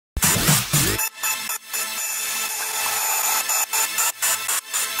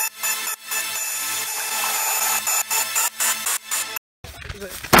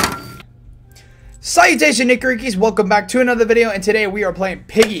Salutations NickiRickies, welcome back to another video, and today we are playing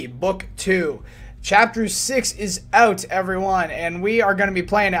Piggy Book 2. Chapter 6 is out, everyone, and we are going to be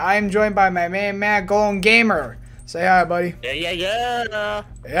playing it. I am joined by my man, Matt Golden Gamer. Say hi, buddy. Yeah.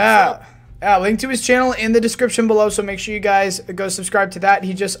 Link to his channel in the description below, so make sure you guys go subscribe to that.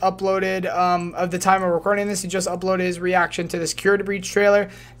 He just uploaded, of the time of recording this, he just uploaded his reaction to the Security Breach trailer.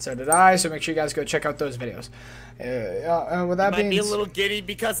 So did I, so make sure you guys go check out those videos. With that being, might be a little giddy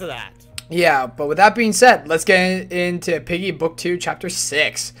because of that. Yeah, but with that being said, let's get into Piggy Book 2, Chapter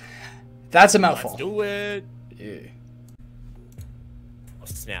 6. That's a mouthful. Let's do it. Yeah. Oh,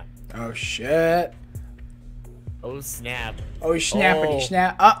 snap. Oh, shit. Oh, snap. Oh, snappity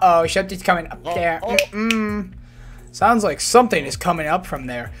snap. Uh-oh, something's coming up there. Sounds like something is coming up from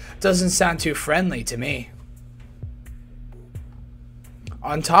there. Doesn't sound too friendly to me.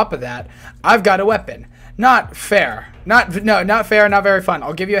 On top of that, I've got a weapon. Not fair. Not fair, not very fun.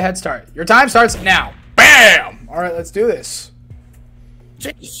 I'll give you a head start. Your time starts now. Bam! Alright, let's do this.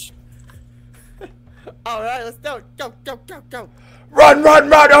 Jeez. Alright, let's go. Go. Run!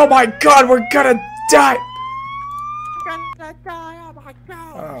 Oh my god, we're gonna die! Oh my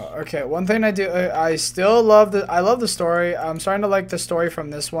god. Okay, one thing I do, I still love the story. I'm starting to like the story from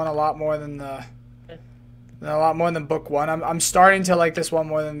this one a lot more than book one. I'm starting to like this one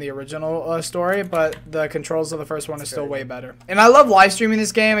more than the original story, but the controls of the first one is still way better. And I love live streaming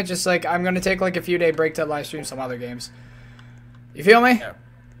this game. It's just like I'm gonna take like a few day break to live stream some other games. You feel me? Yeah.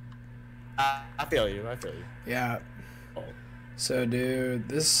 I feel you. Yeah. Oh. So, dude,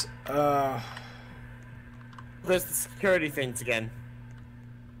 this There's the security things again.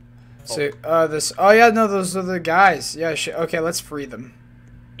 So, this. Oh yeah, no, those are the guys. Yeah. Okay, let's free them.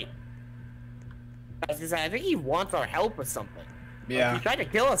 I think he wants our help or something. Yeah. He tried to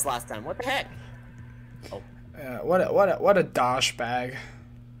kill us last time. What the heck? Oh. Yeah. What a dosh bag.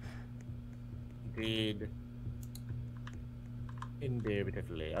 Indeed.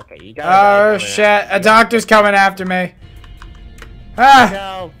 Indubitably. Okay, you got. Oh shit! A doctor's coming after me. Ah!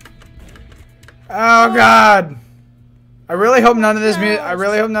 No. Oh god! I really hope none of this music. I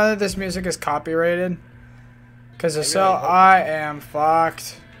really hope none of this music is copyrighted. Cause if so, I am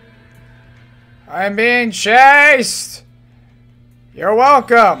fucked. I'm being chased. You're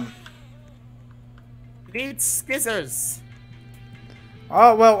welcome. Need scissors.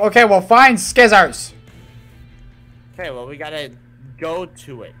 Oh well. Okay. Well, find scissors. Okay. Well, we gotta go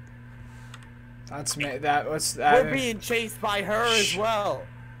to it. That's me. What's that? We're being chased by her as well.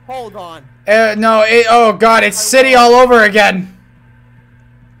 Hold on. No. Oh god. It's city all over again.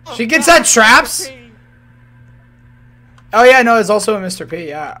 She gets that traps. Oh yeah. No. It's also a Mr. P.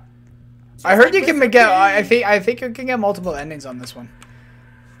 Yeah. I heard you can get. I think you can get multiple endings on this one.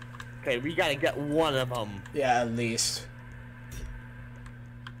 Okay, we gotta get one of them. Yeah, at least.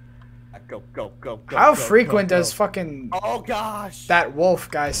 Go. How frequent does fucking oh gosh that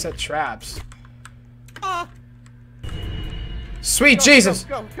wolf guy set traps? Ah. Sweet Jesus!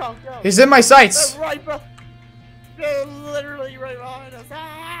 Go. He's in my sights. They're literally right behind us.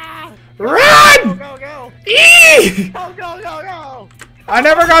 Ah. Run! Go. Eee! Go. I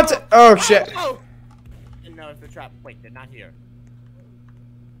never got to. Oh shit! Oh. No, it's the trap. Wait, they're not here.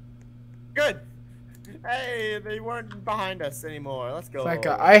 Good. Hey, they weren't behind us anymore. Let's go. Thank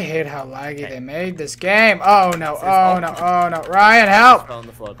God. I hate how laggy they made this game. Oh no! Ryan, help! On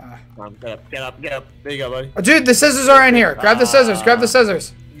the floor. Get up. There you go, buddy. Oh, dude, the scissors are in here. Grab the scissors. Grab the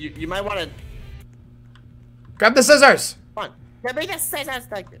scissors. You might want to. Grab the scissors. Come on. Let me just scissors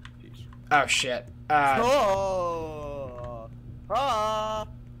like this. Oh shit.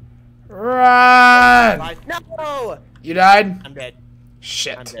 Run! No! You died? I'm dead.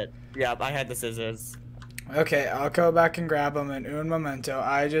 Shit. I'm dead. Yeah, I had the scissors. Okay, I'll go back and grab them in un momento.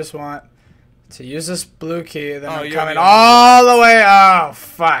 I just want to use this blue key, then I'm coming all the way. Oh,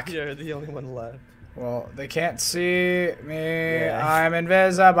 fuck. You're the only one left. Well, they can't see me. Yeah. I'm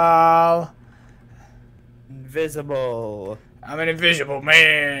invisible. Invisible. I'm an invisible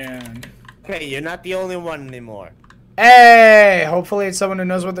man. Okay, you're not the only one anymore. Hey! Hopefully it's someone who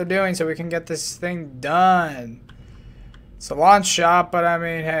knows what they're doing so we can get this thing done. It's a launch shop, but I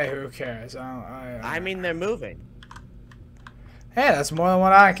mean, hey, who cares? I mean, they're moving. Hey, that's more than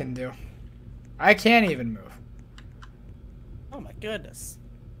what I can do. I can't even move. Oh my goodness.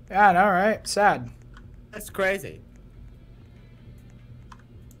 Yeah, I know, right? Sad. That's crazy.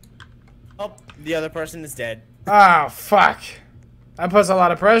 Oh, the other person is dead. Oh, fuck. That puts a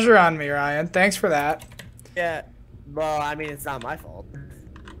lot of pressure on me, Ryan. Thanks for that. Yeah. Well, I mean, it's not my fault.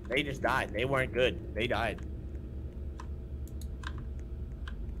 They just died. They weren't good. They died.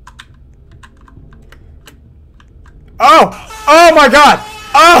 Oh! Oh my god!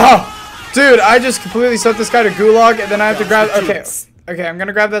 Oh! Dude, I just completely sent this guy to gulag, and then I have to grab. Okay, I'm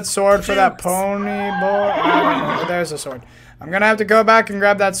gonna grab that sword for that pony boy. I don't know. There's a sword. I'm gonna have to go back and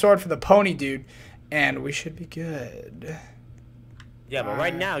grab that sword for the pony dude, and we should be good. Yeah, but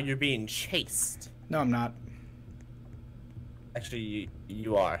right now you're being chased. No, I'm not. Actually,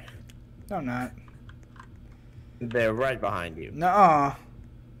 you are. No, I'm not. They're right behind you. Nuh-uh.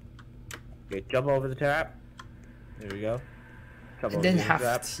 Okay, jump over the trap. There we go. Jump I over didn't the have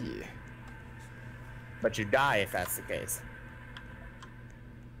trap. to. But you die if that's the case.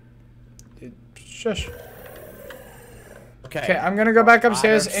 Shush. Okay. Okay, I'm gonna go back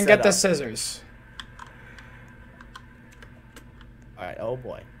upstairs and get the scissors. Alright, oh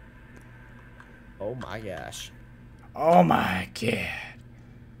boy. Oh my gosh. Oh my god.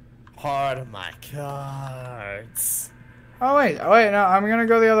 Part of my cards. Oh wait, no, I'm gonna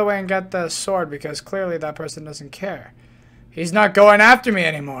go the other way and get the sword because clearly that person doesn't care. He's not going after me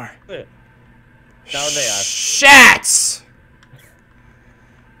anymore. No, they are. Shit!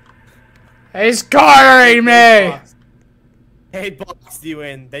 He's cornering me! They boxed you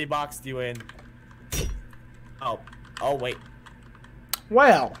in. They boxed you in. Oh wait.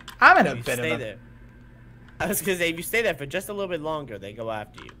 Well, I'm in a You bit of stay a... there. I was gonna say, if you stay there for just a little bit longer, they go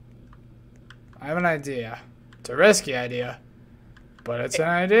after you. I have an idea. It's a risky idea, but it's an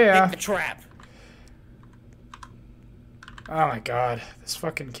idea. Hit the trap. Oh my god, this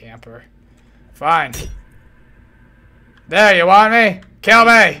fucking camper. Fine. There, you want me? Kill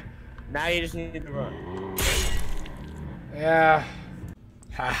me! Now you just need to run. Yeah.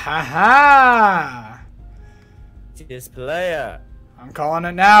 Ha ha ha! This player. I'm calling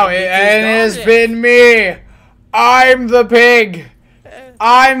it now. Maybe It just has called it. been me. I'm the pig.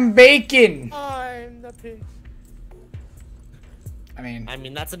 I'm bacon. I'm the pig. I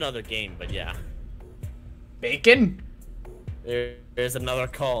mean, that's another game, but yeah. bacon? There's another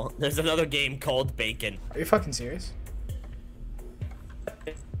game called Bacon. Are you fucking serious?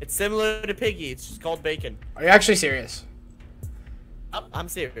 It's similar to Piggy. It's just called Bacon. Are you actually serious? Oh, I'm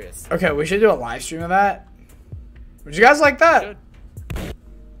serious. Okay, we should do a live stream of that. Would you guys like that? Should.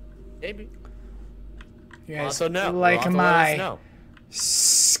 Maybe. You guys Also no. like You'll have to let my us know.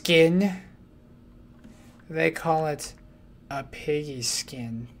 skin? They call it a piggy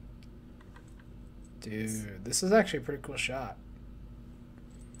skin. Dude, this is actually a pretty cool shot.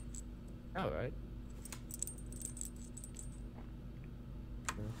 All right.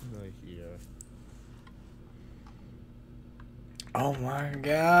 Right here. Oh my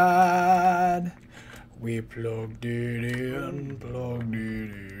god. We plugged it in.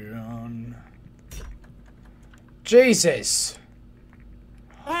 Jesus.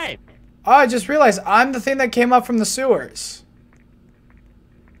 Hey. Oh, I just realized I'm the thing that came up from the sewers.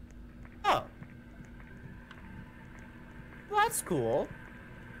 Oh. Well, that's cool.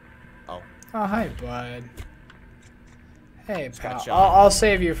 Oh. Oh, hi, bud. Hey, pal. got shot. I'll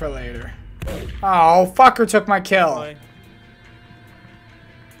save you for later. Oh, fucker took my kill. Boy.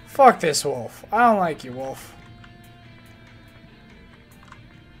 Fuck this wolf. I don't like you, wolf.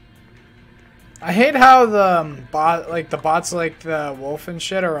 I hate how the bots like the wolf and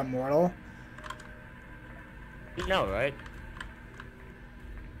shit are immortal. You know, right?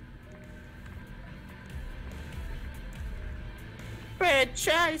 Been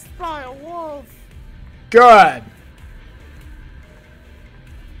chased by a wolf. Good.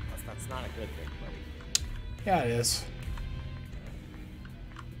 That's not a good thing, buddy. Yeah, it is.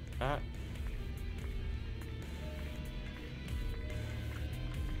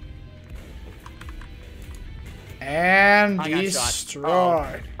 And I got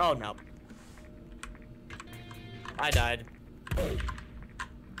destroyed. Oh no. I died.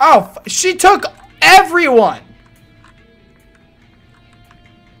 Oh, she took everyone.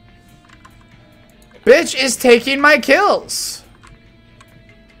 Bitch is taking my kills.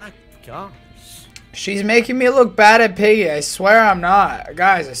 My gosh. She's making me look bad at Piggy. I swear I'm not.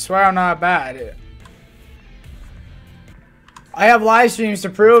 Guys, I swear I'm not bad. I have live streams to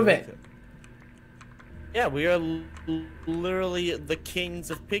prove it. Yeah, we are literally the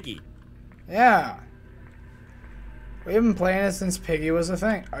kings of Piggy. Yeah. We've been playing it since Piggy was a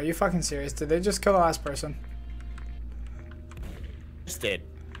thing. Are you fucking serious? Did they just kill the last person? Just did.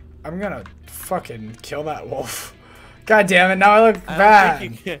 I'm gonna fucking kill that wolf. God damn it, now I look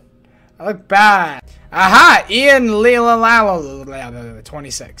bad. I look bad. Aha! Ian Leland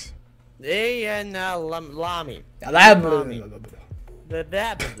 26. Ian Lamy.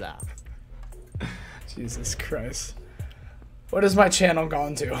 Jesus Christ. What has my channel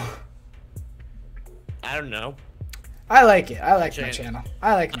gone to? I don't know. I like it. I like my channel.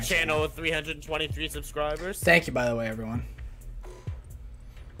 I like my channel with 323 subscribers. Thank you, by the way, everyone.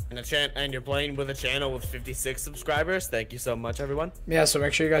 And you're playing with a channel with 56 subscribers. Thank you so much, everyone. Yeah, so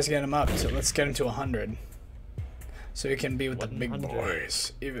make sure you guys get him up. So let's get him to 100. So he can be with 100. The big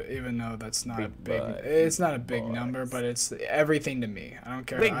boys. Even though that's not it's not a big number, but it's everything to me. I don't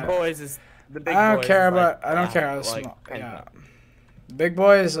care. Big boys is the big I don't boys care about I don't care how small. Yeah. Big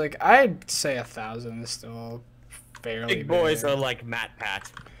boys, like I'd say 1,000 is still fairly big. Boys are like Matt Pat.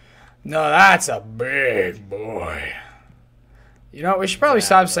 No, that's a big boy. You know, we should probably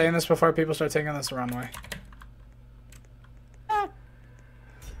stop saying this before people start taking this the wrong way.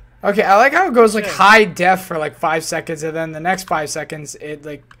 Okay, I like how it goes like high def for like 5 seconds, and then the next 5 seconds it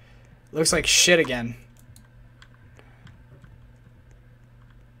like looks like shit again.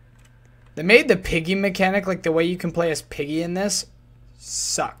 They made the Piggy mechanic, like the way you can play as Piggy in this,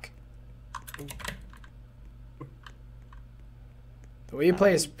 suck. The way you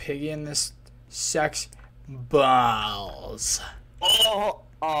play as Piggy in this sucks balls.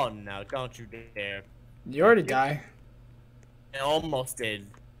 Oh no, don't you dare. You already die. I almost did.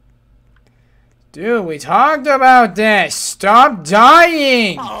 Dude, we talked about this. Stop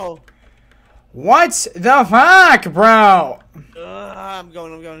dying. Oh. What the fuck, bro? I'm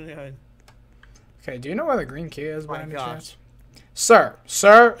going. Okay, do you know where the green key is by any gosh. chance? Sir.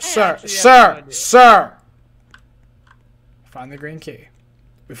 Find the green key.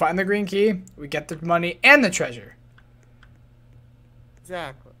 We find the green key, we get the money and the treasure.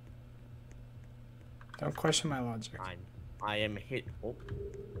 Exactly. Don't question my logic. I am hit. Oh.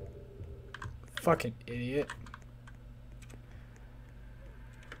 Fucking idiot.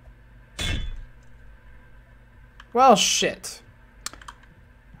 Well, shit.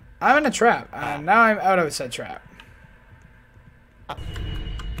 I'm in a trap. Now I'm out of said trap.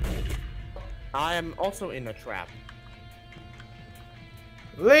 I am also in a trap.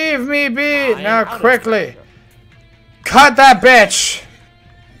 Leave me be! Now quickly! Cut that bitch!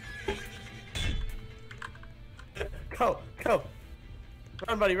 Go!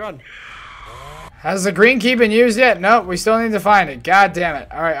 Run, buddy, run! Has the green key been used yet? Nope, we still need to find it. God damn it.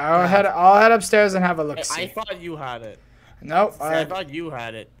 Alright, I'll head upstairs and have a look-see. I thought you had it. Nope. I thought you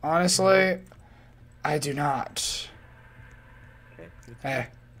had it. Honestly, I do not. Okay. Hey.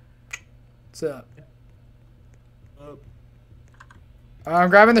 What's up? I'm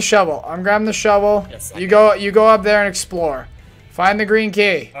grabbing the shovel. Yes, You go up there and explore. Find the green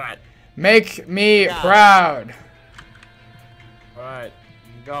key. Alright. Make me proud. Alright,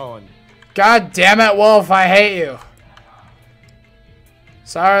 I'm going. God damn it, Wolf, I hate you.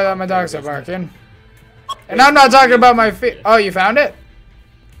 Sorry that my dogs are barking. And I'm not talking about my feet. Oh, you found it?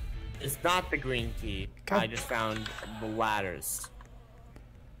 It's not the green key. I just found the ladders.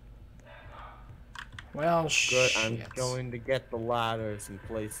 Well, good. I'm going to get the ladders and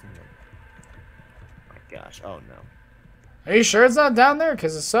place them. Oh my gosh. Oh no. Are you sure it's not down there?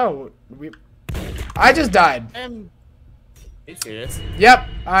 Because if so, I just died. Are you serious? Yep,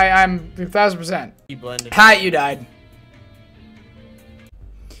 I'm 1,000%. Pat, you died.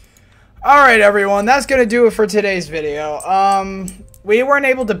 Alright, everyone, that's going to do it for today's video. We weren't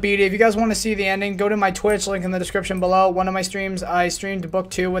able to beat it. If you guys want to see the ending, go to my Twitch, link in the description below. One of my streams, I streamed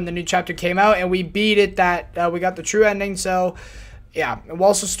Book 2 when the new chapter came out, and we beat it. We got the true ending, so yeah. We'll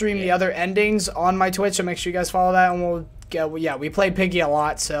also stream the other endings on my Twitch, so make sure you guys follow that, and we play Piggy a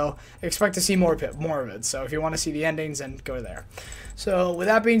lot, so expect to see more of it. So if you want to see the endings, then go there. So with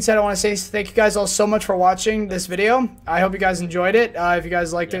that being said, I want to say thank you guys all so much for watching this video. I hope you guys enjoyed it. If you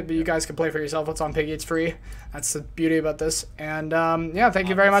guys liked it, but you guys can play for yourself. It's on Piggy. It's free. That's the beauty about this. And yeah, thank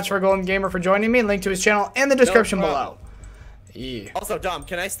you very much for Golden Gamer for joining me. Link to his channel in the description below. Yeah. Also, Dom,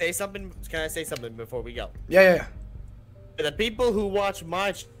 can I say something? Before we go? Yeah. For the people who watch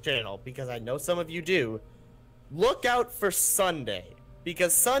my channel, because I know some of you do, look out for Sunday,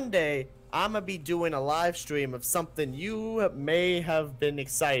 because Sunday I'm gonna be doing a live stream of something you may have been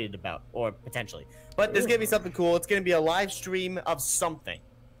excited about, or potentially. But there's gonna be something cool. It's gonna be a live stream of something.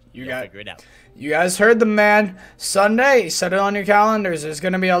 You gotta figure it out. You guys heard the man. Sunday, set it on your calendars. There's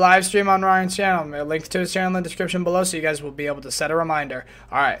gonna be a live stream on Ryan's channel. A link to his channel in the description below, so you guys will be able to set a reminder.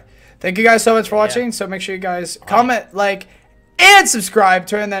 All right. Thank you guys so much for watching. So make sure you guys comment, like, and subscribe.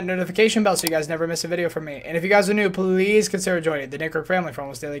 Turn that notification bell so you guys never miss a video from me. And if you guys are new, please consider joining the NickiRick family for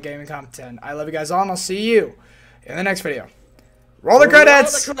almost daily gaming content. I love you guys all, and I'll see you in the next video. Roll the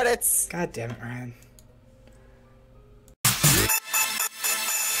credits! Roll the credits! God damn it, Ryan.